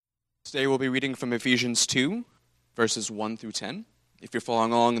Today we'll be reading from Ephesians 2, verses 1 through 10. If you're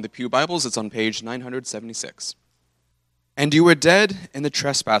following along in the Pew Bibles, it's on page 976. And you were dead in the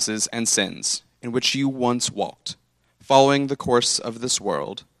trespasses and sins in which you once walked, following the course of this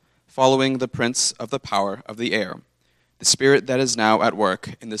world, following the prince of the power of the air, the spirit that is now at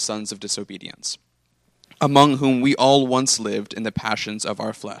work in the sons of disobedience, among whom we all once lived in the passions of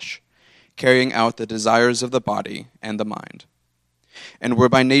our flesh, carrying out the desires of the body and the mind, and were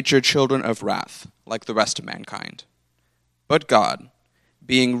by nature children of wrath, like the rest of mankind. But God,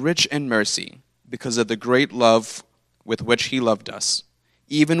 being rich in mercy, because of the great love with which he loved us,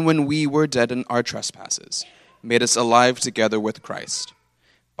 even when we were dead in our trespasses, made us alive together with Christ.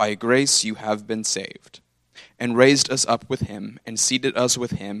 By grace you have been saved, and raised us up with him, and seated us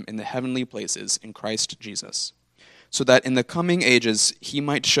with him in the heavenly places in Christ Jesus, so that in the coming ages he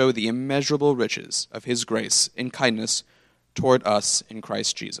might show the immeasurable riches of his grace in kindness toward us in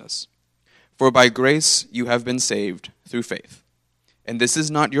Christ Jesus. For by grace you have been saved through faith. And this is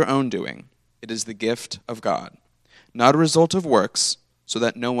not your own doing, it is the gift of God, not a result of works, so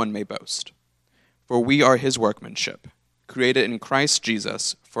that no one may boast. For we are his workmanship, created in Christ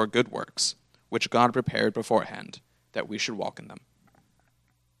Jesus for good works, which God prepared beforehand, that we should walk in them.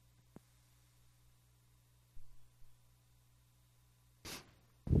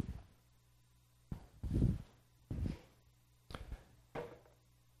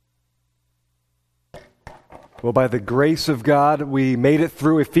 Well, by the grace of God, we made it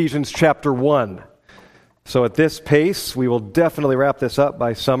through Ephesians chapter 1. So at this pace, we will definitely wrap this up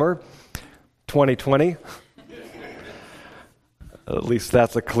by summer 2020. At least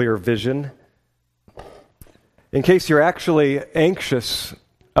that's a clear vision. In case you're actually anxious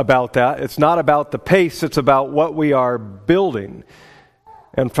about that, it's not about the pace, it's about what we are building.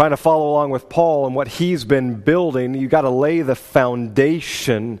 And trying to follow along with Paul and what he's been building, you got to lay the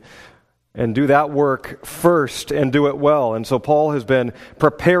foundation and do that work first and do it well. And so Paul has been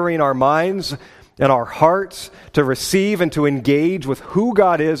preparing our minds and our hearts to receive and to engage with who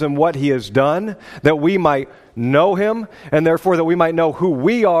God is and what he has done, that we might know him, and therefore that we might know who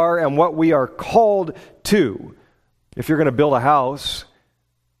we are and what we are called to. If you're going to build a house,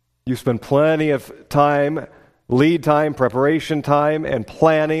 you spend plenty of time, lead time, preparation time, and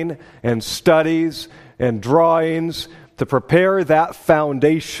planning and studies and drawings to prepare that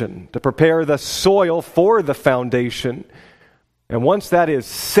foundation, to prepare the soil for the foundation. And once that is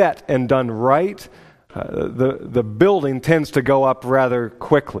set and done right, the building tends to go up rather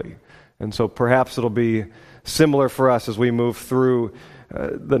quickly. And so perhaps it'll be similar for us as we move through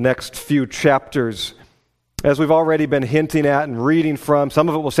the next few chapters. As we've already been hinting at and reading from, some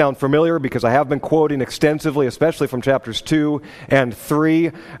of it will sound familiar because I have been quoting extensively, especially from chapters 2 and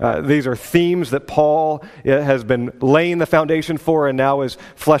 3. These are themes that Paul has been laying the foundation for and now is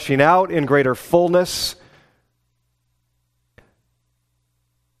fleshing out in greater fullness.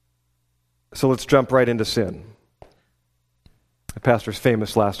 So let's jump right into sin. The pastor's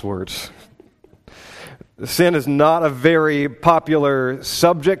famous last words. Sin is not a very popular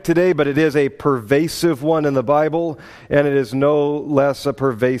subject today, but it is a pervasive one in the Bible, and it is no less a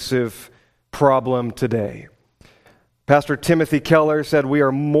pervasive problem today. Pastor Timothy Keller said, "We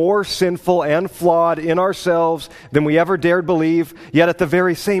are more sinful and flawed in ourselves than we ever dared believe, yet at the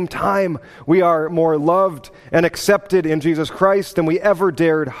very same time, we are more loved and accepted in Jesus Christ than we ever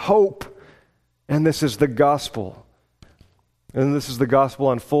dared hope." And this is the gospel. And this is the gospel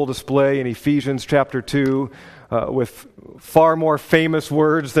on full display in Ephesians chapter 2 with far more famous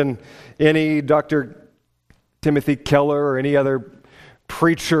words than any Dr. Timothy Keller or any other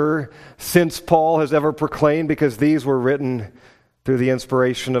preacher since Paul has ever proclaimed, because these were written through the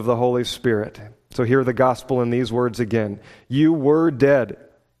inspiration of the Holy Spirit. So hear the gospel in these words again. You were dead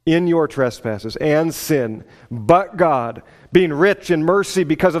in your trespasses and sin, but God, being rich in mercy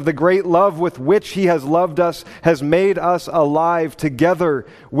because of the great love with which he has loved us, has made us alive together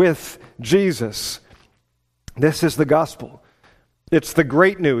with Jesus. This is the gospel. It's the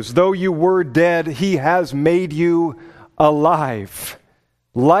great news. Though you were dead, he has made you alive.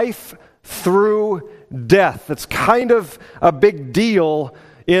 Life through death. It's kind of a big deal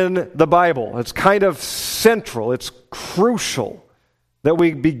in the Bible. It's kind of central. It's crucial that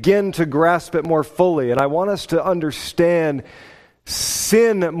we begin to grasp it more fully. And I want us to understand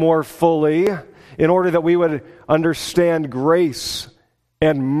sin more fully in order that we would understand grace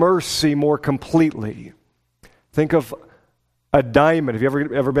and mercy more completely. Think of a diamond. Have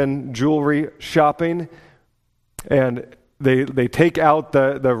you ever been jewelry shopping? And they take out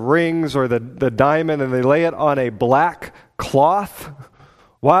the rings or the diamond and they lay it on a black cloth.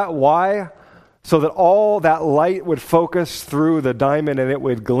 Why? so that all that light would focus through the diamond and it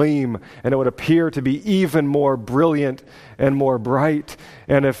would gleam and it would appear to be even more brilliant and more bright.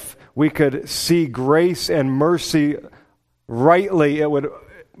 And if we could see grace and mercy rightly,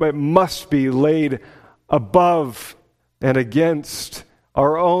 it must be laid above and against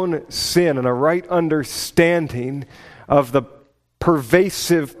our own sin and a right understanding of the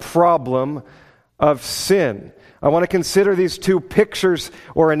pervasive problem of sin. I want to consider these two pictures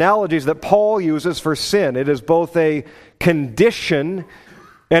or analogies that Paul uses for sin. It is both a condition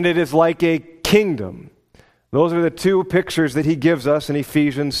and it is like a kingdom. Those are the two pictures that he gives us in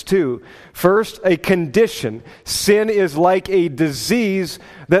Ephesians 2. First, a condition. Sin is like a disease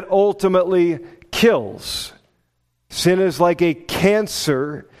that ultimately kills. Sin is like a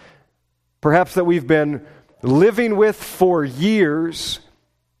cancer, perhaps that we've been living with for years,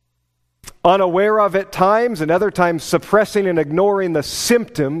 unaware of at times, and other times suppressing and ignoring the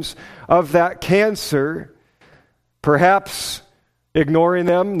symptoms of that cancer, perhaps ignoring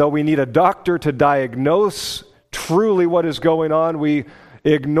them, though we need a doctor to diagnose truly what is going on. We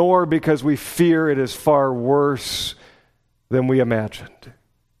ignore because we fear it is far worse than we imagined.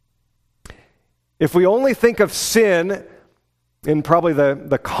 If we only think of sin in probably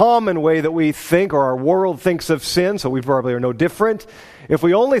the common way that we think, or our world thinks of sin, so we probably are no different. If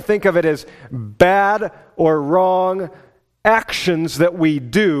we only think of it as bad or wrong actions that we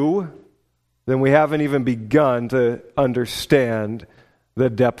do, then we haven't even begun to understand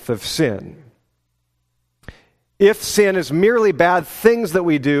the depth of sin. If sin is merely bad things that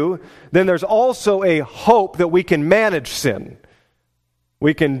we do, then there's also a hope that we can manage sin.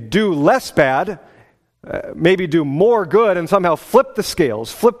 We can do less bad, maybe do more good, and somehow flip the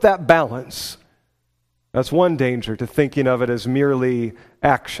scales, flip that balance. That's one danger to thinking of it as merely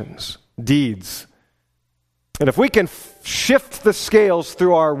actions, deeds. And if we can shift the scales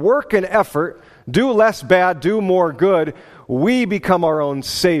through our work and effort, do less bad, do more good, we become our own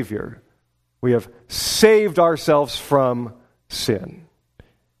Savior. We have saved ourselves from sin.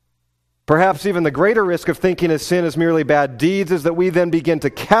 Perhaps even the greater risk of thinking of sin as merely bad deeds is that we then begin to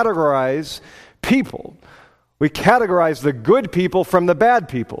categorize people. We categorize the good people from the bad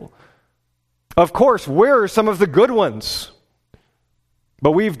people. Of course, we're some of the good ones.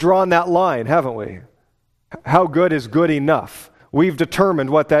 But we've drawn that line, haven't we? How good is good enough? We've determined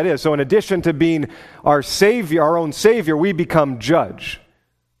what that is. So in addition to being our Savior, our own Savior, we become judge.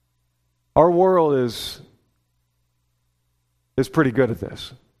 Our world is pretty good at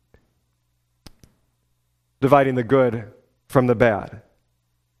this. Dividing the good from the bad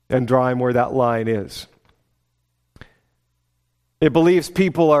and drawing where that line is. It believes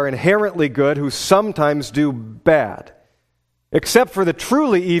people are inherently good who sometimes do bad, except for the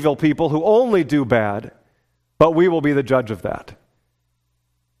truly evil people who only do bad, but we will be the judge of that.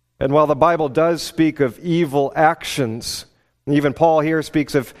 And while the Bible does speak of evil actions, even Paul here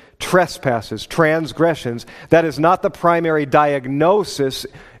speaks of trespasses, transgressions, that is not the primary diagnosis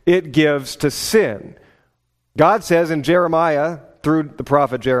it gives to sin. God says in Jeremiah, through the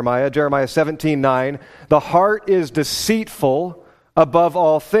prophet Jeremiah 17:9, the heart is deceitful above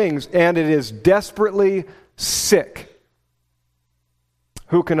all things, and it is desperately sick.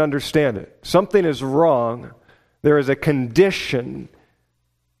 Who can understand it? Something is wrong. There is a condition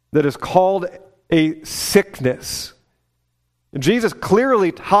that is called a sickness. Jesus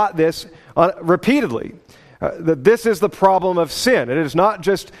clearly taught this repeatedly, that this is the problem of sin. It is not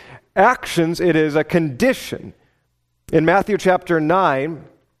just actions, it is a condition. In Matthew chapter 9,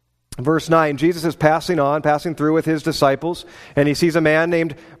 verse 9, Jesus is passing through with his disciples, and he sees a man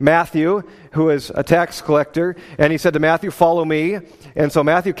named Matthew, who is a tax collector, and he said to Matthew, "Follow me." And so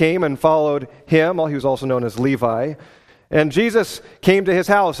Matthew came and followed him. He was also known as Levi. And Jesus came to his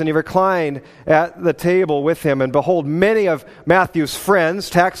house, and he reclined at the table with him. And behold, many of Matthew's friends,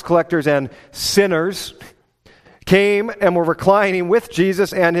 tax collectors and sinners, came and were reclining with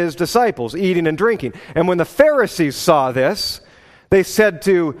Jesus and his disciples, eating and drinking. And when the Pharisees saw this, they said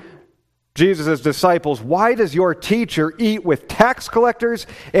to Jesus' disciples, "Why does your teacher eat with tax collectors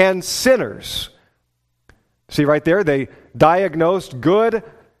and sinners?" See right there, they diagnosed good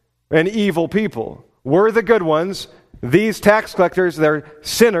and evil people. We're the good ones. These tax collectors, they're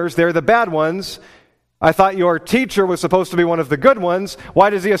sinners. They're the bad ones. I thought your teacher was supposed to be one of the good ones.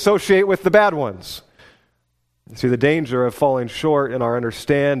 Why does he associate with the bad ones? See the danger of falling short in our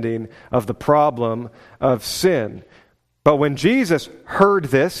understanding of the problem of sin. But when Jesus heard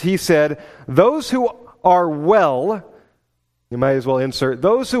this, he said, "Those who are well," you might as well insert,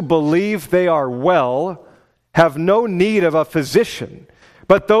 "those who believe they are well have no need of a physician,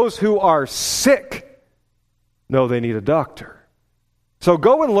 but those who are sick know they need a doctor." So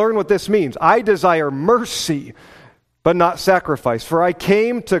go and learn what this means. I desire mercy, but not sacrifice. For I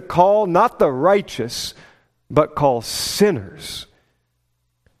came to call not the righteous, but call sinners.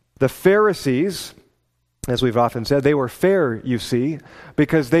 The Pharisees, as we've often said, they were fair, you see,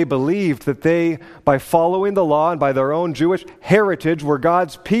 because they believed that they, by following the law and by their own Jewish heritage, were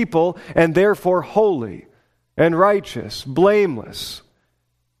God's people and therefore holy and righteous, blameless,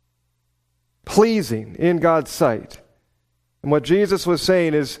 pleasing in God's sight. And what Jesus was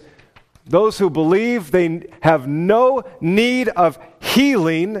saying is, those who believe they have no need of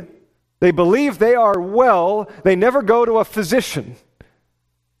healing, they believe they are well, they never go to a physician.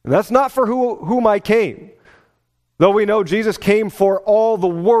 And that's not for whom I came. Though we know Jesus came for all the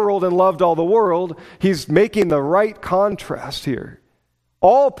world and loved all the world, he's making the right contrast here.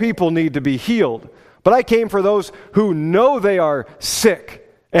 All people need to be healed, but I came for those who know they are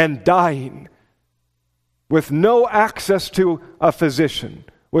sick and dying, with no access to a physician,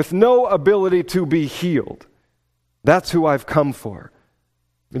 with no ability to be healed. That's who I've come for.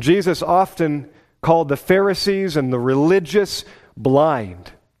 Jesus often called the Pharisees and the religious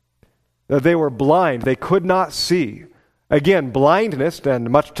blind. They were blind. They could not see. Again, blindness, and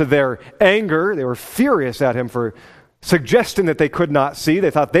much to their anger, they were furious at him for suggesting that they could not see. They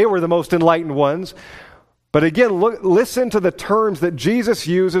thought they were the most enlightened ones. But again, listen to the terms that Jesus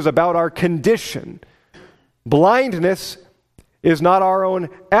uses about our condition. Blindness is not our own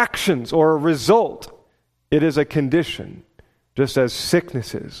actions or a result. It is a condition, just as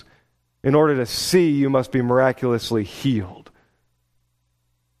sickness is. In order to see, you must be miraculously healed.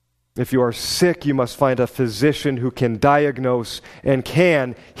 If you are sick, you must find a physician who can diagnose and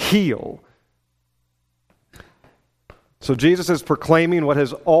can heal. So Jesus is proclaiming what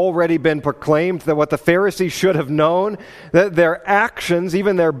has already been proclaimed, that what the Pharisees should have known, that their actions,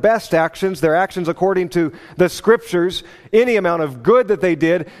 even their best actions, their actions according to the Scriptures, any amount of good that they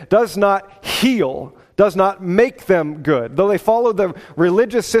did, does not heal, does not make them good. Though they followed the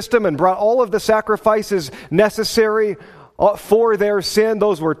religious system and brought all of the sacrifices necessary for their sin,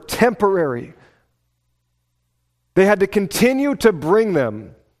 those were temporary. They had to continue to bring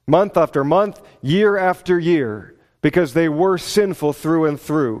them month after month, year after year, because they were sinful through and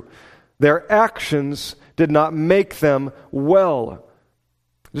through. Their actions did not make them well.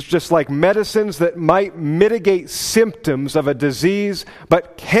 It's just like medicines that might mitigate symptoms of a disease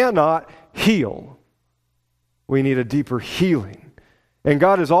but cannot heal. We need a deeper healing. And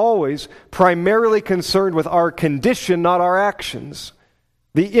God is always primarily concerned with our condition, not our actions.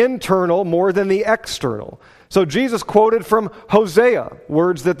 The internal more than the external. So Jesus quoted from Hosea,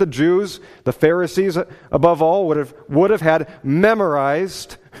 words that the Jews, the Pharisees above all, would have had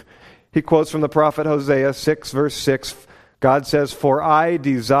memorized. He quotes from the prophet Hosea 6, verse 6. God says, "For I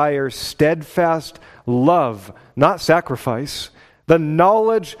desire steadfast love, not sacrifice, the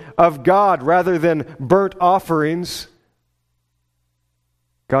knowledge of God rather than burnt offerings."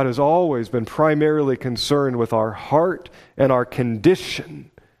 God has always been primarily concerned with our heart and our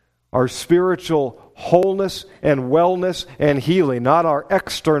condition, our spiritual wholeness and wellness and healing, not our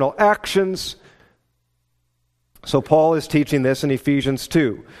external actions. So Paul is teaching this in Ephesians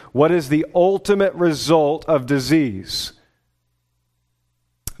 2. What is the ultimate result of disease?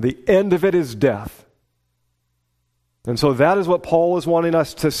 The end of it is death. And so that is what Paul is wanting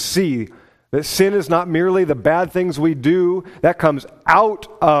us to see, that sin is not merely the bad things we do that comes out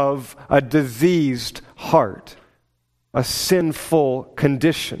of a diseased heart, a sinful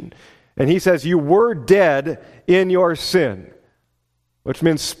condition. And he says, you were dead in your sin, which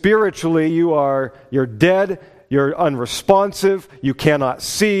means spiritually you're dead, you're unresponsive, you cannot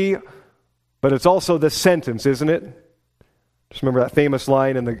see, but it's also the sentence, isn't it? Just remember that famous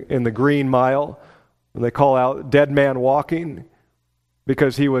line in the Green Mile, when they call out dead man walking,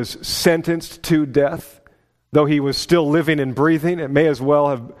 because he was sentenced to death. Though he was still living and breathing, it may as well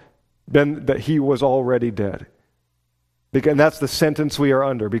have been that he was already dead. And that's the sentence we are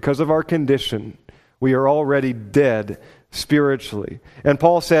under. Because of our condition, we are already dead spiritually. And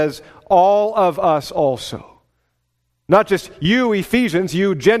Paul says, all of us also. Not just you Ephesians,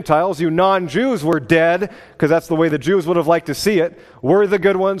 you Gentiles, you non-Jews were dead, because that's the way the Jews would have liked to see it. We're the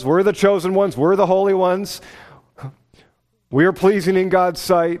good ones, we're the chosen ones, we're the holy ones. We are pleasing in God's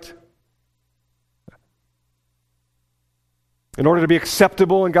sight. In order to be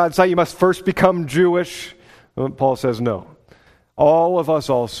acceptable in God's sight, you must first become Jewish. Paul says no. All of us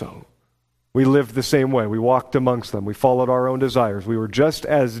also. We lived the same way. We walked amongst them. We followed our own desires. We were just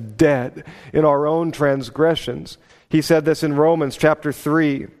as dead in our own transgressions. He said this in Romans chapter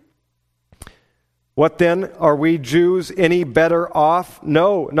 3, What then? Are we Jews any better off?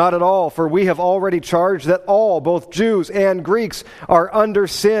 No, not at all. For we have already charged that all, both Jews and Greeks, are under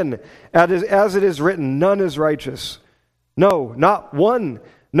sin. As it is written, none is righteous. No, not one.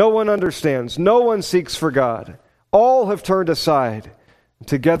 No one understands. No one seeks for God. All have turned aside.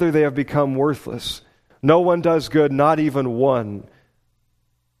 Together they have become worthless. No one does good, not even one.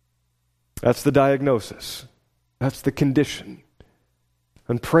 That's the diagnosis. That's the condition.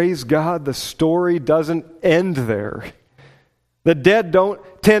 And praise God, the story doesn't end there. The dead don't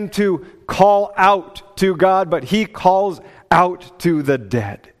tend to call out to God, but He calls out to the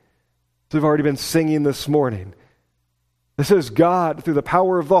dead. As we've already been singing this morning. This is God, through the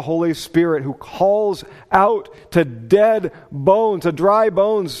power of the Holy Spirit, who calls out to dead bones, to dry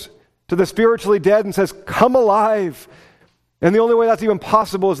bones, to the spiritually dead, and says, come alive. And the only way that's even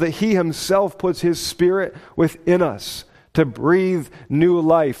possible is that He Himself puts His Spirit within us to breathe new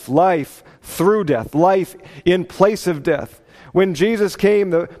life, life through death, life in place of death. When Jesus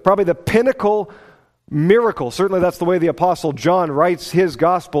came, probably the pinnacle miracle, certainly that's the way the Apostle John writes his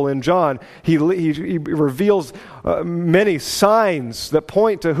gospel in John. He reveals many signs that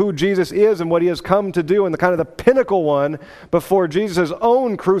point to who Jesus is and what He has come to do, and the kind of the pinnacle one before Jesus'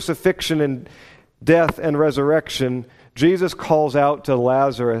 own crucifixion and death and resurrection. Jesus calls out to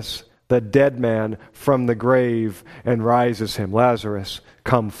Lazarus, the dead man, from the grave and rises him. Lazarus,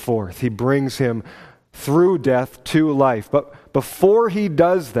 come forth. He brings him through death to life. But before He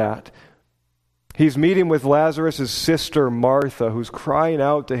does that, He's meeting with Lazarus' sister Martha, who's crying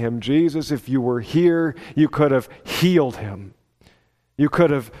out to Him, Jesus, if You were here, You could have healed him. You could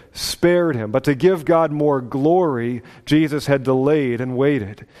have spared him. But to give God more glory, Jesus had delayed and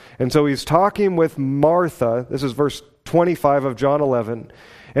waited. And so He's talking with Martha. This is verse 25 of John 11.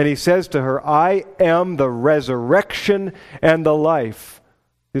 And He says to her, I am the resurrection and the life.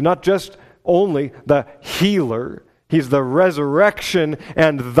 He's not just only the healer. He's the resurrection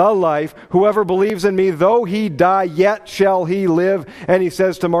and the life. Whoever believes in Me, though he die, yet shall he live. And He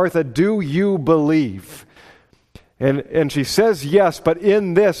says to Martha, do you believe? And she says yes, but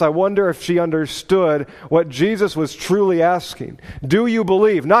in this, I wonder if she understood what Jesus was truly asking. Do you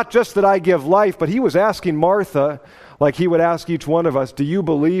believe? Not just that I give life, but He was asking Martha, like He would ask each one of us, do you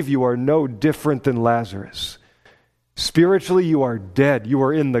believe you are no different than Lazarus? Spiritually, you are dead. You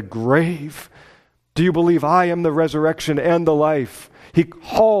are in the grave. Do you believe I am the resurrection and the life? He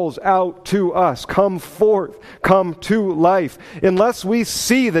calls out to us, come forth, come to life. Unless we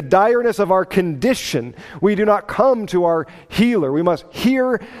see the direness of our condition, we do not come to our healer. We must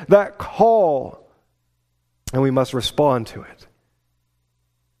hear that call, and we must respond to it.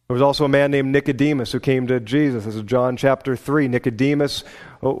 There was also a man named Nicodemus who came to Jesus. This is John chapter 3. Nicodemus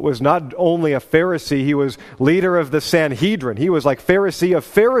was not only a Pharisee, he was leader of the Sanhedrin. He was like Pharisee of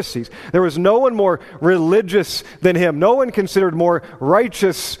Pharisees. There was no one more religious than him. No one considered more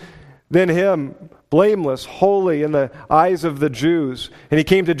righteous than him. Blameless, holy in the eyes of the Jews. And he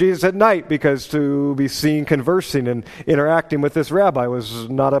came to Jesus at night because to be seen conversing and interacting with this rabbi was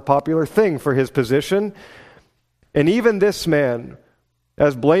not a popular thing for his position. And even this man,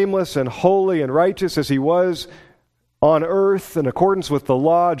 as blameless and holy and righteous as he was on earth in accordance with the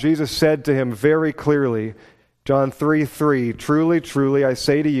law, Jesus said to him very clearly, John 3:3, truly, truly, I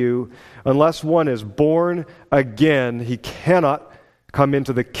say to you, unless one is born again, he cannot come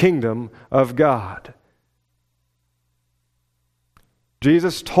into the kingdom of God.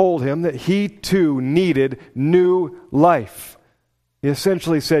 Jesus told him that he too needed new life. He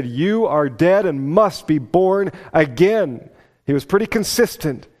essentially said, you are dead and must be born again. He was pretty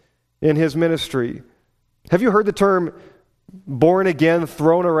consistent in his ministry. Have you heard the term born again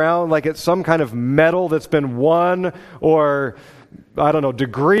thrown around like it's some kind of medal that's been won or, I don't know,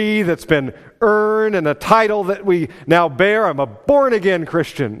 degree that's been earned and a title that we now bear? I'm a born again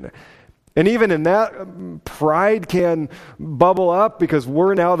Christian. And even in that, pride can bubble up because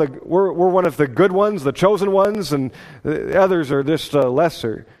we're now we're one of the good ones, the chosen ones, and the others are just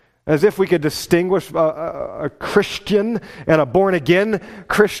lesser. As if we could distinguish a Christian and a born-again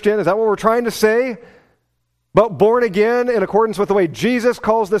Christian. Is that what we're trying to say? But born again, in accordance with the way Jesus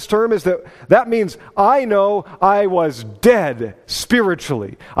calls this term, is that means I know I was dead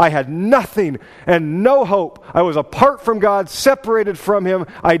spiritually. I had nothing and no hope. I was apart from God, separated from Him.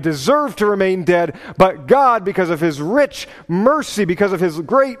 I deserved to remain dead. But God, because of His rich mercy, because of His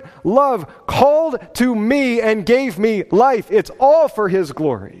great love, called to me and gave me life. It's all for His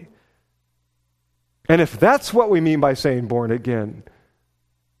glory. And if that's what we mean by saying born again,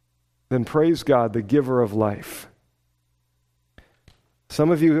 then praise God, the giver of life. Some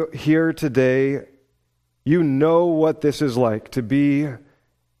of you here today, you know what this is like to be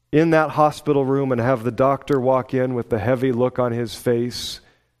in that hospital room and have the doctor walk in with the heavy look on his face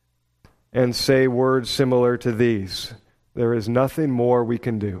and say words similar to these: "There is nothing more we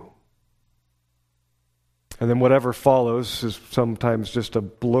can do." And then whatever follows is sometimes just a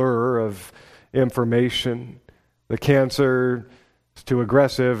blur of information. The cancer is too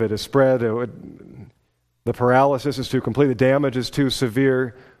aggressive, it has spread, the paralysis is too complete, the damage is too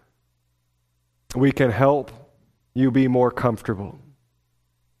severe. We can help you be more comfortable.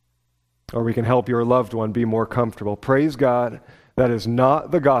 Or we can help your loved one be more comfortable. Praise God, that is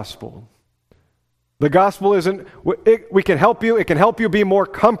not the gospel. The gospel isn't, we can help you, it can help you be more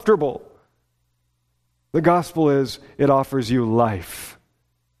comfortable. The gospel is, it offers you life.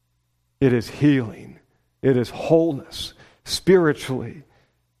 It is healing. It is wholeness, spiritually.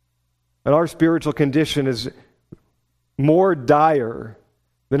 And our spiritual condition is more dire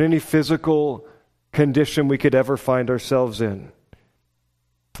than any physical condition we could ever find ourselves in.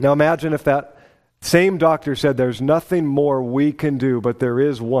 Now imagine if that same doctor said, "There's nothing more we can do," but there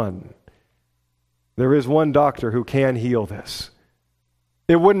is one. There is one doctor who can heal this.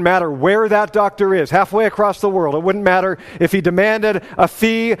 It wouldn't matter where that doctor is, halfway across the world. It wouldn't matter if he demanded a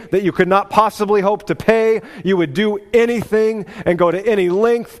fee that you could not possibly hope to pay. You would do anything and go to any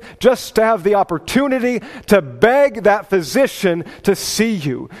length just to have the opportunity to beg that physician to see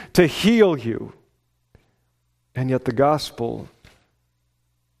you, to heal you. And yet the gospel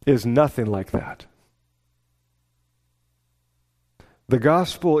is nothing like that. The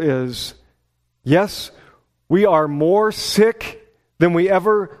gospel is, yes, we are more sick than we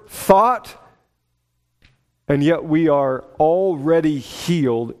ever thought, and yet we are already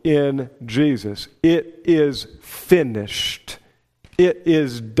healed in Jesus. It is finished. It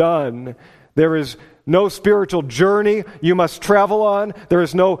is done. There is no spiritual journey you must travel on. There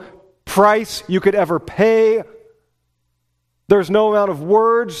is no price you could ever pay. There's no amount of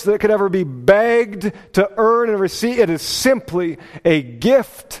words that could ever be begged to earn and receive. It is simply a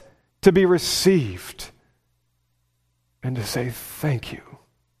gift to be received and to say thank you,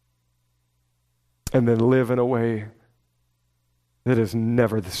 and then live in a way that is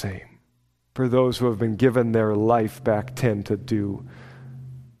never the same. For those who have been given their life back tend to do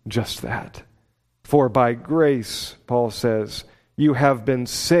just that. For by grace, Paul says, you have been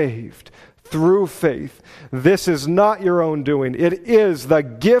saved through faith. This is not your own doing. It is the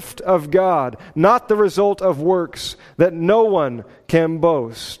gift of God, not the result of works, that no one can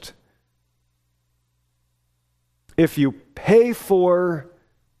boast. If you pay for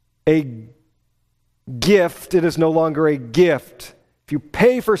a gift, it is no longer a gift. If you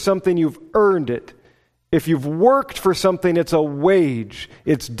pay for something, you've earned it. If you've worked for something, it's a wage.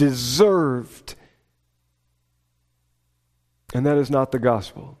 It's deserved. And that is not the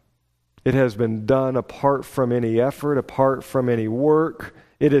gospel. It has been done apart from any effort, apart from any work.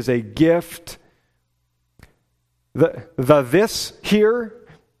 It is a gift. The this here,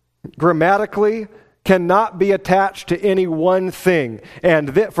 grammatically, cannot be attached to any one thing.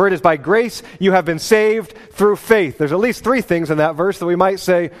 And for it is by grace you have been saved through faith. There's at least three things in that verse that we might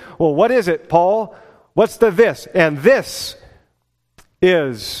say, well, what is it, Paul? What's the this? And this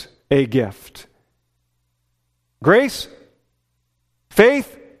is a gift. Grace?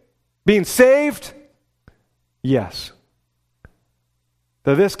 Faith? Being saved? Yes.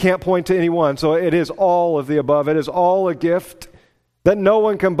 The this can't point to any one, so it is all of the above. It is all a gift that no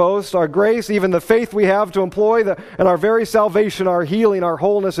one can boast. Our grace, even the faith we have to employ, and our very salvation, our healing, our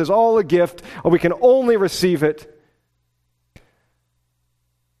wholeness is all a gift, and we can only receive it.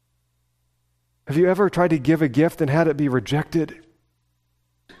 Have you ever tried to give a gift and had it be rejected?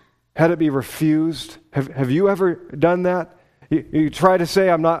 Had it be refused? Have you ever done that? You try to say,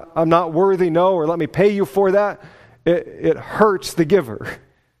 I'm not worthy, no, or let me pay you for that. It hurts the giver.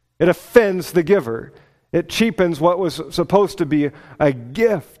 It offends the giver. It cheapens what was supposed to be a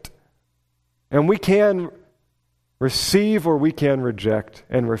gift. And we can receive or we can reject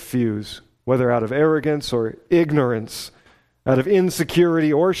and refuse, whether out of arrogance or ignorance, out of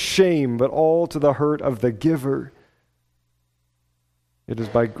insecurity or shame, but all to the hurt of the giver. It is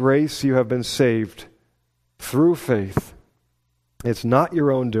by grace you have been saved through faith. It's not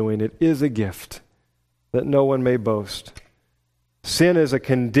your own doing. It is a gift that no one may boast. Sin is a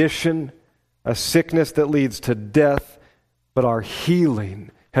condition, a sickness that leads to death, but our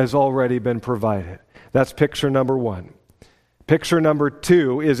healing has already been provided. That's picture number one. Picture number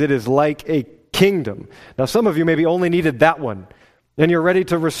two is it is like a kingdom. Now, some of you maybe only needed that one, and you're ready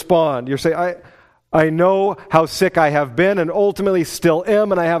to respond. You say, I know how sick I have been and ultimately still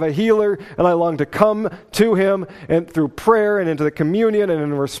am, and I have a healer, and I long to come to him and through prayer and into the communion and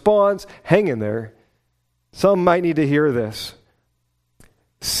in response. Hang in there. Some might need to hear this.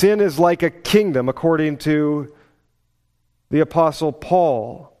 sin is like a kingdom, according to the Apostle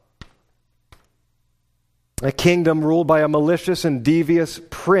Paul. A kingdom ruled by a malicious and devious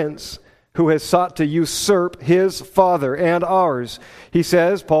prince who has sought to usurp his Father and ours. He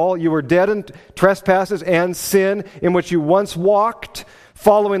says, Paul, you were dead in trespasses and sin in which you once walked,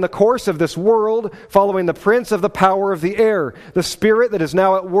 following the course of this world, following the prince of the power of the air, the spirit that is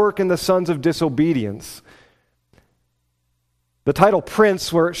now at work in the sons of disobedience. The title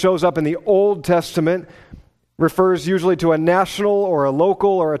prince, where it shows up in the Old Testament, refers usually to a national or a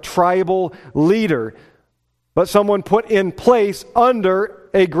local or a tribal leader, but someone put in place under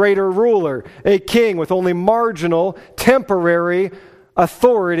a greater ruler, a king with only marginal, temporary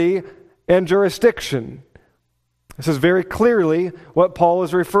authority and jurisdiction. This is very clearly what Paul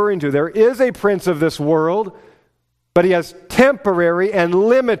is referring to. There is a prince of this world, but he has temporary and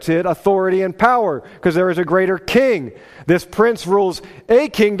limited authority and power because there is a greater king. This prince rules a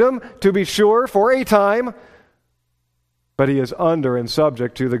kingdom, to be sure, for a time, but he is under and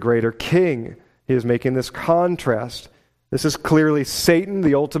subject to the greater king. He is making this contrast. This is clearly Satan,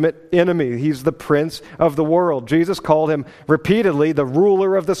 the ultimate enemy. He's the prince of the world. Jesus called him repeatedly the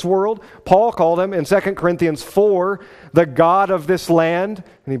ruler of this world. Paul called him in 2 Corinthians 4 the God of this land,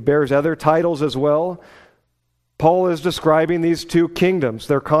 and he bears other titles as well. Paul is describing these two kingdoms.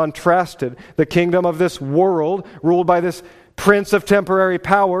 They're contrasted. The kingdom of this world, ruled by this prince of temporary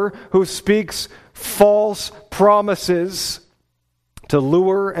power who speaks false promises to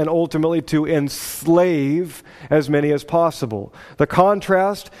lure and ultimately to enslave as many as possible. The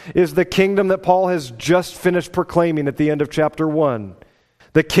contrast is the kingdom that Paul has just finished proclaiming at the end of chapter 1.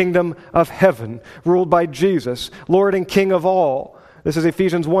 The kingdom of heaven, ruled by Jesus, Lord and King of all. This is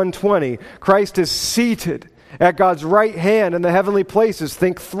Ephesians 1:20. Christ is seated at God's right hand in the heavenly places.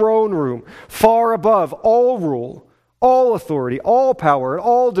 Think throne room, far above all rule, all authority, all power, and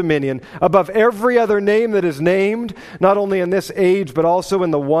all dominion, above every other name that is named, not only in this age, but also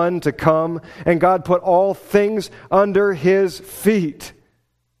in the one to come. And God put all things under his feet.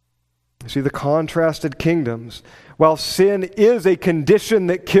 You see the contrasted kingdoms. While sin is a condition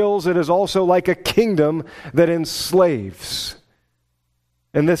that kills, it is also like a kingdom that enslaves.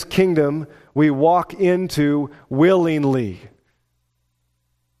 And this kingdom we walk into willingly.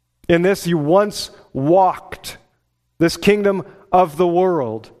 In this you once walked. This kingdom of the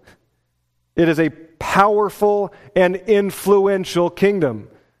world. It is a powerful and influential kingdom.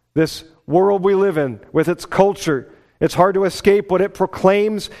 This world we live in, with its culture, it's hard to escape what it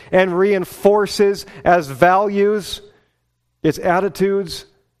proclaims and reinforces as values, its attitudes,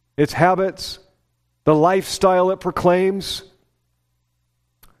 its habits, the lifestyle it proclaims.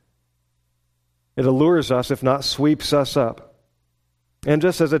 It allures us, if not sweeps us up. And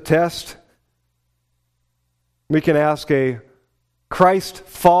just as a test, we can ask a Christ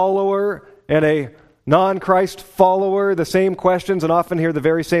follower and a non-Christ follower the same questions and often hear the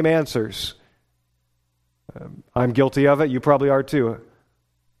very same answers. I'm guilty of it. You probably are too.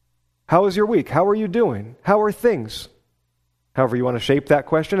 How is your week? How are you doing? How are things? However you want to shape that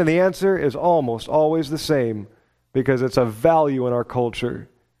question, and the answer is almost always the same because it's a value in our culture.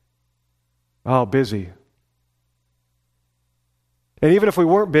 Oh, busy. And even if we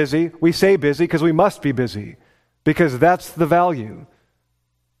weren't busy, we say busy because we must be busy. Because that's the value.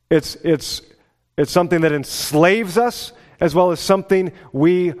 It's something that enslaves us as well as something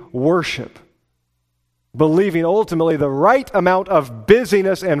we worship. Believing ultimately the right amount of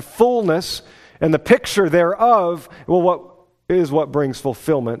busyness and fullness and the picture thereof what brings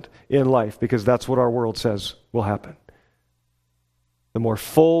fulfillment in life, because that's what our world says will happen. The more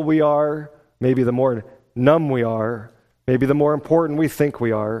full we are, maybe the more numb we are, maybe the more important we think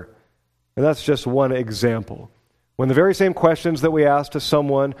we are. And that's just one example. When the very same questions that we ask to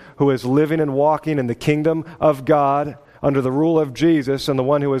someone who is living and walking in the kingdom of God under the rule of Jesus and the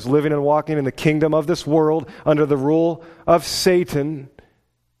one who is living and walking in the kingdom of this world under the rule of Satan,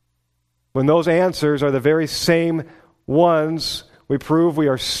 when those answers are the very same ones, we prove we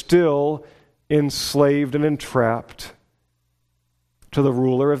are still enslaved and entrapped to the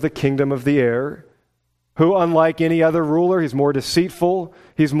ruler of the kingdom of the air, who, unlike any other ruler, he's more deceitful,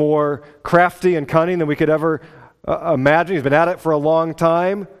 he's more crafty and cunning than we could ever imagine. He's been at it for a long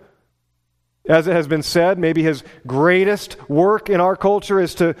time. As it has been said, maybe his greatest work in our culture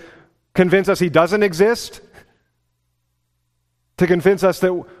is to convince us he doesn't exist, to convince us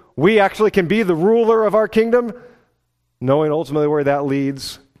that we actually can be the ruler of our kingdom, knowing ultimately where that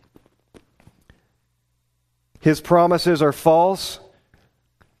leads. His promises are false.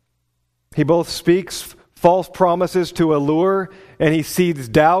 He both speaks false promises to allure, and he seeds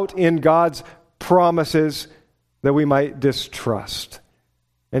doubt in God's promises that we might distrust.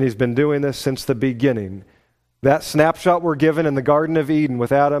 And he's been doing this since the beginning. That snapshot we're given in the Garden of Eden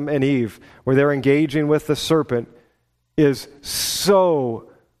with Adam and Eve, where they're engaging with the serpent, is so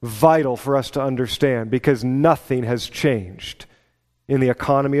vital for us to understand because nothing has changed in the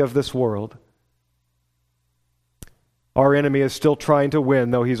economy of this world. Our enemy is still trying to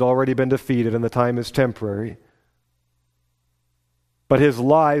win, though he's already been defeated and the time is temporary. But his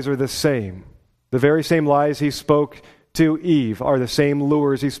lies are the same. The very same lies he spoke to Eve are the same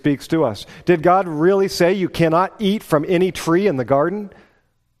lures he speaks to us. Did God really say you cannot eat from any tree in the garden?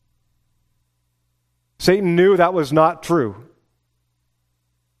 Satan knew that was not true.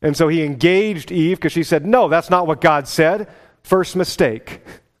 And so he engaged Eve because she said, no, that's not what God said. First mistake.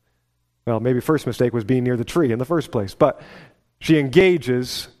 Well, maybe first mistake was being near the tree in the first place. But she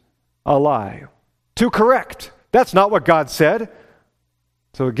engages a lie. To correct. That's not what God said.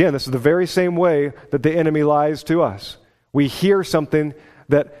 So again, this is the very same way that the enemy lies to us. We hear something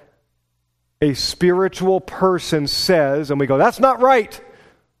that a spiritual person says, and we go, that's not right.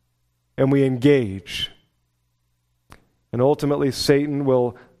 And we engage. And ultimately, Satan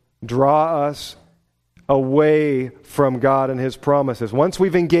will draw us away from God and His promises. Once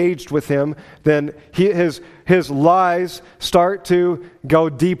we've engaged with Him, then his lies start to go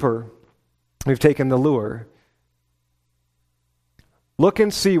deeper. We've taken the lure. Look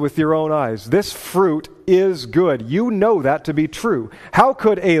and see with your own eyes. This fruit is good. You know that to be true. How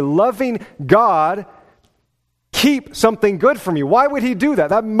could a loving God keep something good from you? Why would He do that?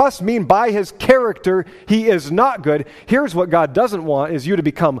 That must mean by His character, He is not good. Here's what God doesn't want is you to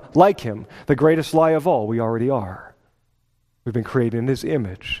become like Him. The greatest lie of all, we already are. We've been created in His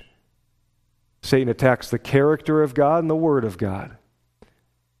image. Satan attacks the character of God and the Word of God.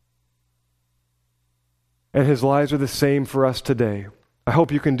 And his lies are the same for us today. I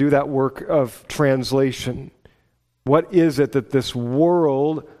hope you can do that work of translation. What is it that this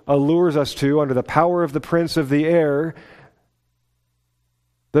world allures us to under the power of the prince of the air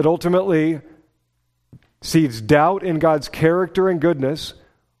that ultimately seeds doubt in God's character and goodness?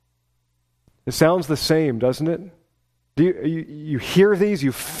 It sounds the same, doesn't it? Do you hear these?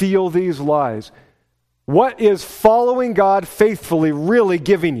 You feel these lies. What is following God faithfully really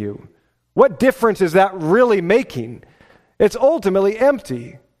giving you? What difference is that really making? It's ultimately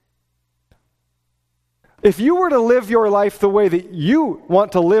empty. If you were to live your life the way that you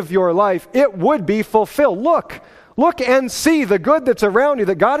want to live your life, it would be fulfilled. Look and see the good that's around you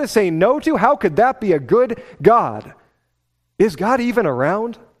that God is saying no to. How could that be a good God? Is God even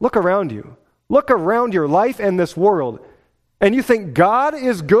around? Look around you. Look around your life and this world. And you think God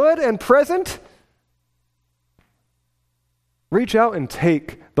is good and present? Reach out and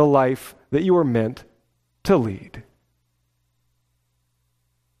take the life that you were meant to lead.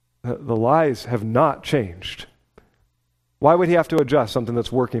 The lies have not changed. Why would He have to adjust something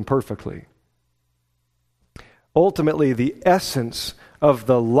that's working perfectly? Ultimately, the essence of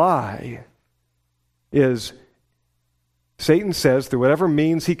the lie is Satan says, through whatever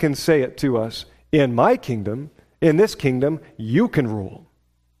means he can say it to us, in my kingdom, in this kingdom, you can rule.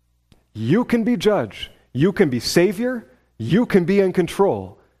 You can be judge. You can be savior. You can be in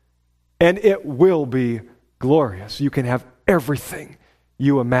control. And it will be glorious. You can have everything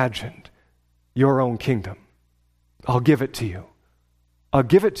you imagined, your own kingdom. I'll give it to you. I'll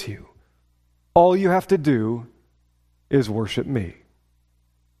give it to you. All you have to do is worship me.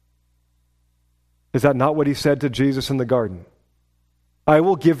 Is that not what He said to Jesus in the garden? I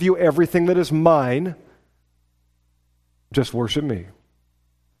will give you everything that is mine. Just worship me.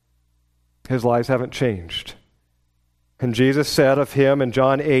 His lies haven't changed. And Jesus said of Him in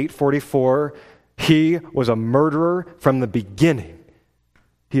John 8:44, He was a murderer from the beginning.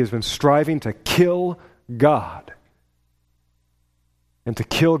 He has been striving to kill God. And to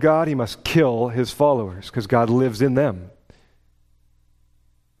kill God, He must kill His followers because God lives in them.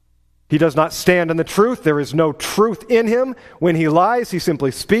 He does not stand in the truth. There is no truth in Him. When He lies, He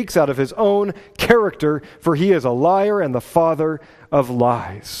simply speaks out of His own character, for He is a liar and the father of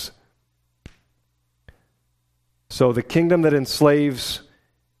lies. So the kingdom that enslaves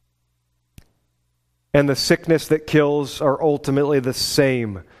and the sickness that kills are ultimately the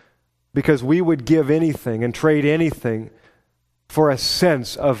same, because we would give anything and trade anything for a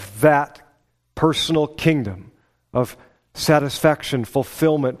sense of that personal kingdom of satisfaction,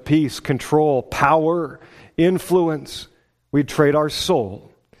 fulfillment, peace, control, power, influence. We'd trade our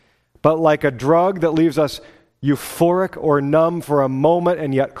soul. But like a drug that leaves us euphoric or numb for a moment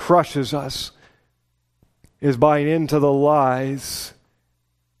and yet crushes us, is buying into the lies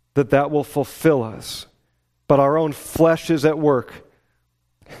that will fulfill us. But our own flesh is at work.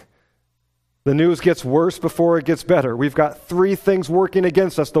 The news gets worse before it gets better. We've got three things working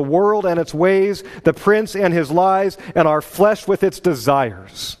against us: the world and its ways, the prince and his lies, and our flesh with its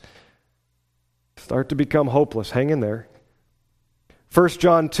desires. Start to become hopeless. Hang in there. 1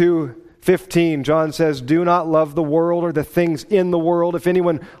 John 2:15, John says, "Do not love the world or the things in the world. If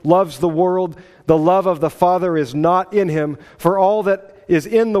anyone loves the world, the love of the Father is not in him. For all that is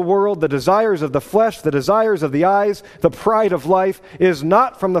in the world, the desires of the flesh, the desires of the eyes, the pride of life, is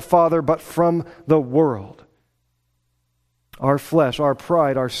not from the Father, but from the world." Our flesh, our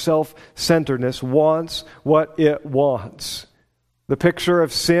pride, our self-centeredness wants what it wants. The picture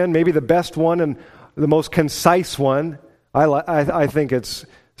of sin, maybe the best one and the most concise one, I think it's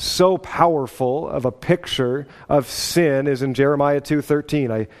so powerful of a picture of sin, is in Jeremiah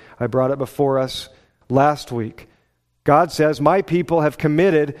 2:13. I brought it before us last week. God says, "My people have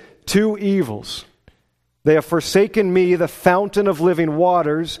committed two evils. They have forsaken me, the fountain of living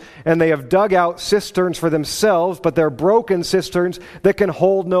waters, and they have dug out cisterns for themselves, but they're broken cisterns that can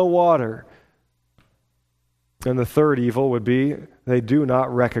hold no water." And the third evil would be, they do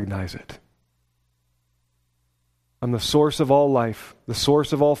not recognize it. I'm the source of all life, the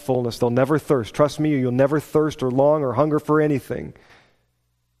source of all fullness. They'll never thirst. Trust me, you'll never thirst or long or hunger for anything.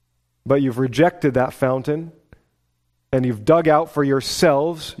 But you've rejected that fountain, and you've dug out for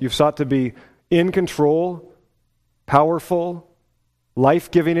yourselves. You've sought to be in control, powerful,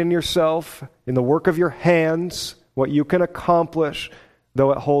 life-giving in yourself, in the work of your hands, what you can accomplish,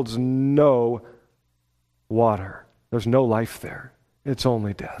 though it holds no water. There's no life there. It's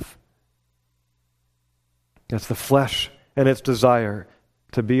only death. It's the flesh and its desire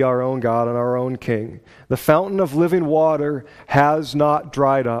to be our own God and our own King. The fountain of living water has not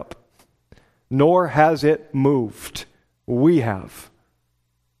dried up, nor has it moved. We have.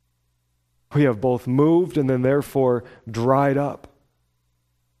 We have both moved and then therefore dried up.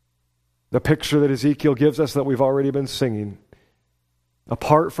 The picture that Ezekiel gives us that we've already been singing.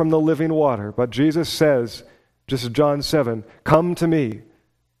 Apart from the living water. But Jesus says, just as John 7, "Come to me,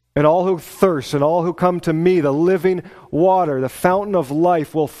 and all who thirst and all who come to me, the living water, the fountain of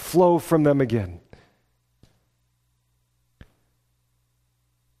life will flow from them again."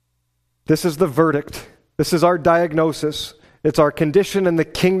 This is the verdict. This is our diagnosis. It's our condition in the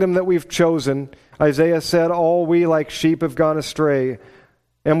kingdom that we've chosen. Isaiah said, "All we like sheep have gone astray,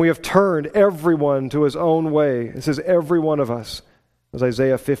 and we have turned everyone to his own way." This is every one of us. As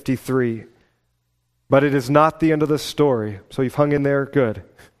Isaiah 53. But it is not the end of the story. So you've hung in there, good.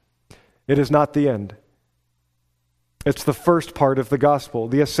 It is not the end. It's the first part of the gospel,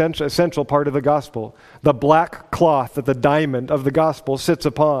 the essential part of the gospel, the black cloth that the diamond of the gospel sits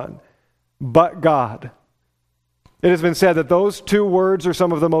upon. But God. It has been said that those two words are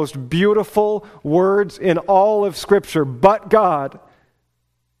some of the most beautiful words in all of Scripture. But God.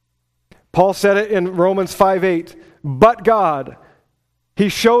 Paul said it in Romans 5:8. But God. He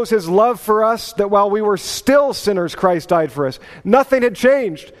shows His love for us that while we were still sinners, Christ died for us. Nothing had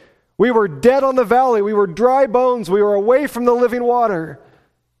changed. We were dead on the valley. We were dry bones. We were away from the living water.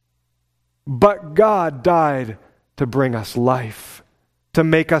 But God died to bring us life, to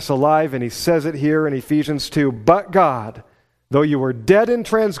make us alive. And He says it here in Ephesians 2. But God, though you were dead in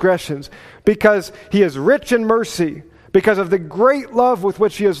transgressions, because He is rich in mercy, because of the great love with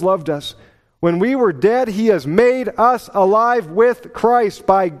which He has loved us, when we were dead, He has made us alive with Christ.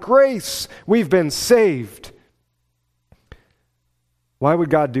 By grace, we've been saved. Why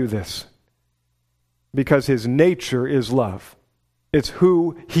would God do this? Because His nature is love. It's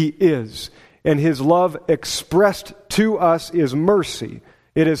who He is. And His love expressed to us is mercy.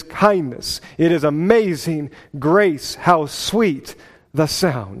 It is kindness. It is amazing grace. How sweet the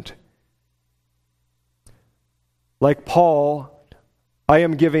sound. Like Paul, I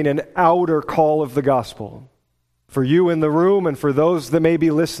am giving an outer call of the gospel. For you in the room and for those that may be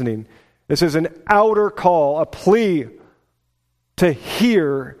listening, this is an outer call, a plea to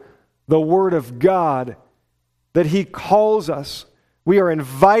hear the word of God, that He calls us. We are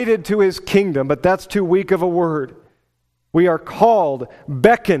invited to His kingdom, but that's too weak of a word. We are called,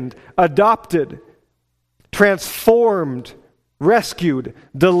 beckoned, adopted, transformed, rescued,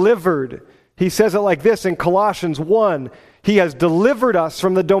 delivered. He says it like this in Colossians 1. He has delivered us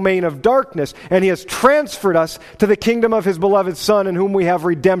from the domain of darkness, and He has transferred us to the kingdom of His beloved Son, in whom we have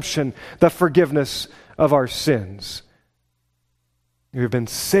redemption, the forgiveness of our sins. We have been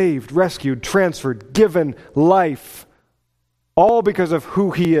saved, rescued, transferred, given life, all because of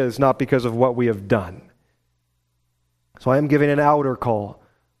who He is, not because of what we have done. So I am giving an outer call,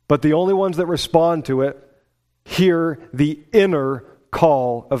 but the only ones that respond to it hear the inner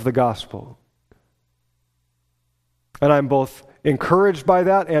call of the gospel. And I'm both encouraged by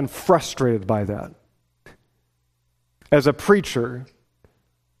that and frustrated by that. As a preacher,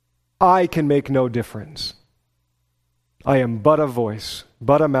 I can make no difference. I am but a voice,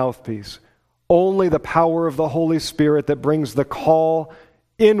 but a mouthpiece. Only the power of the Holy Spirit that brings the call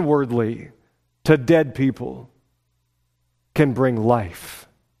inwardly to dead people can bring life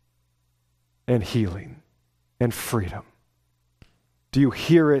and healing and freedom. Do you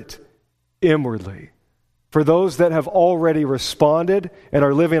hear it inwardly? For those that have already responded and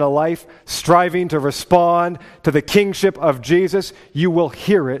are living a life striving to respond to the kingship of Jesus, you will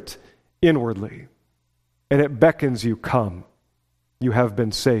hear it inwardly. And it beckons you, come. You have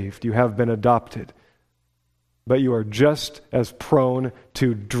been saved. You have been adopted. But you are just as prone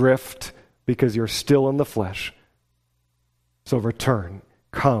to drift because you're still in the flesh. So return.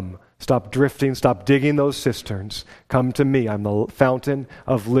 Come. Stop drifting. Stop digging those cisterns. Come to me. I'm the fountain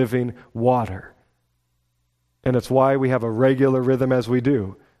of living water. And it's why we have a regular rhythm as we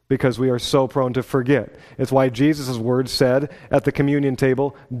do, because we are so prone to forget. It's why Jesus' words said at the communion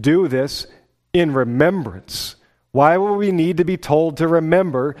table, do this in remembrance. Why would we need to be told to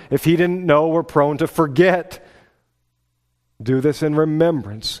remember if he didn't know we're prone to forget? Do this in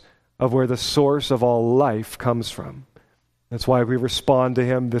remembrance of where the source of all life comes from. That's why we respond to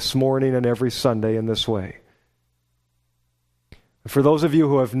him this morning and every Sunday in this way. For those of you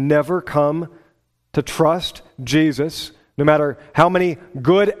who have never come to trust Jesus, no matter how many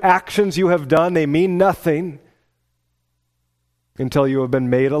good actions you have done, they mean nothing until you have been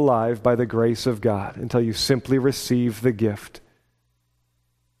made alive by the grace of God, until you simply receive the gift.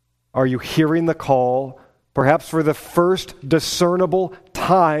 Are you hearing the call, perhaps for the first discernible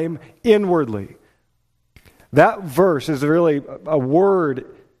time inwardly? That verse is really a word,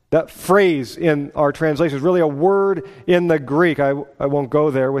 that phrase in our translation is really a word in the Greek. I won't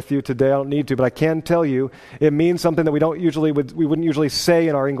go there with you today. I don't need to, but I can tell you it means something that we wouldn't usually say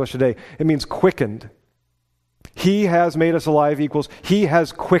in our English today. It means quickened. He has made us alive equals he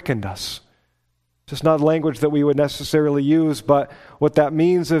has quickened us. Just not language that we would necessarily use, but what that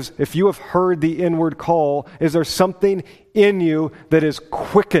means is if you have heard the inward call, is there something in you that is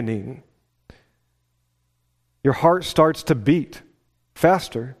quickening? Your heart starts to beat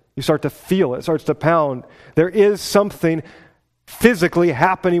faster. You start to feel it. It starts to pound. There is something physically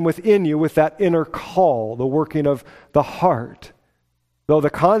happening within you with that inner call, the working of the heart. Though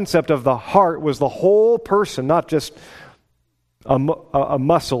the concept of the heart was the whole person, not just a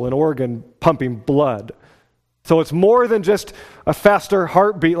muscle, an organ pumping blood. So it's more than just a faster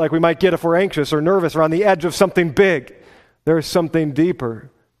heartbeat like we might get if we're anxious or nervous or on the edge of something big. There is something deeper.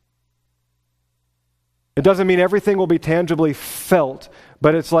 It doesn't mean everything will be tangibly felt,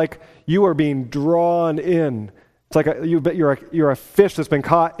 but it's like you are being drawn in. It's like you're a fish that's been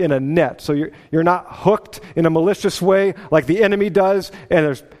caught in a net. So you're not hooked in a malicious way like the enemy does, and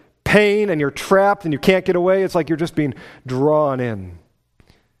there's pain and you're trapped and you can't get away. It's like you're just being drawn in.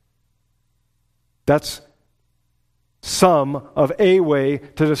 That's some of a way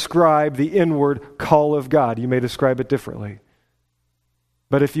to describe the inward call of God. You may describe it differently.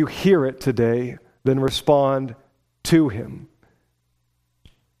 But if you hear it today, then respond to him.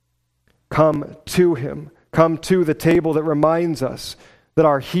 Come to him. Come to the table that reminds us that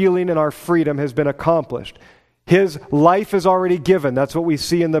our healing and our freedom has been accomplished. His life is already given. That's what we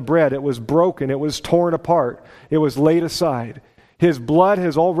see in the bread. It was broken. It was torn apart. It was laid aside. His blood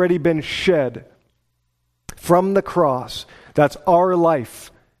has already been shed from the cross. That's our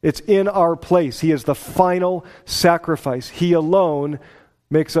life. It's in our place. He is the final sacrifice. He alone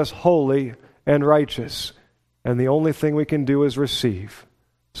makes us holy and righteous. And the only thing we can do is receive.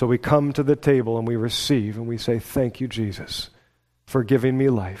 So we come to the table and we receive and we say, thank you, Jesus, for giving me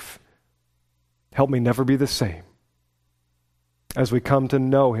life. Help me never be the same. As we come to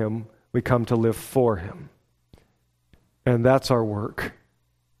know him, we come to live for him. And that's our work.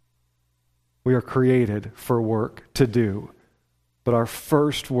 We are created for work to do. But our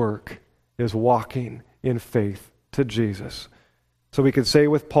first work is walking in faith to Jesus. So we could say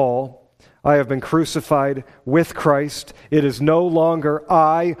with Paul, I have been crucified with Christ. It is no longer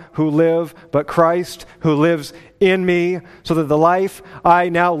I who live, but Christ who lives in me, so that the life I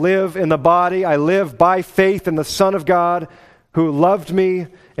now live in the body, I live by faith in the Son of God who loved me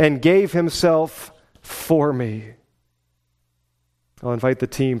and gave himself for me. I'll invite the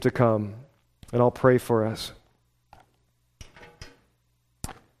team to come, and I'll pray for us.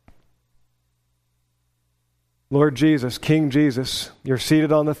 Lord Jesus, King Jesus, you're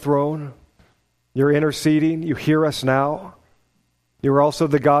seated on the throne. You're interceding. You hear us now. You're also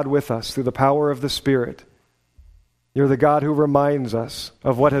the God with us through the power of the Spirit. You're the God who reminds us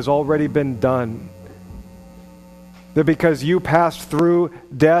of what has already been done. That because you passed through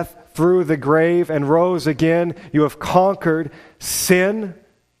death, through the grave, and rose again, you have conquered sin,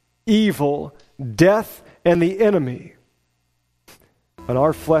 evil, death, and the enemy. And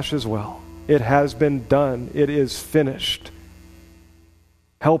our flesh as well. It has been done. It is finished.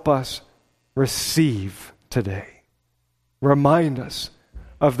 Help us receive today. Remind us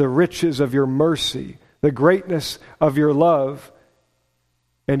of the riches of your mercy, the greatness of your love,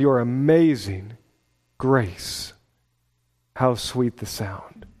 and your amazing grace. How sweet the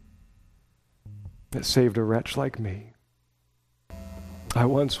sound that saved a wretch like me. I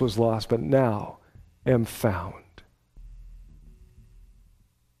once was lost, but now am found.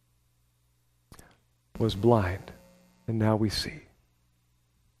 Was blind, and now we see.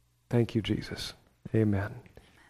 Thank you, Jesus. Amen.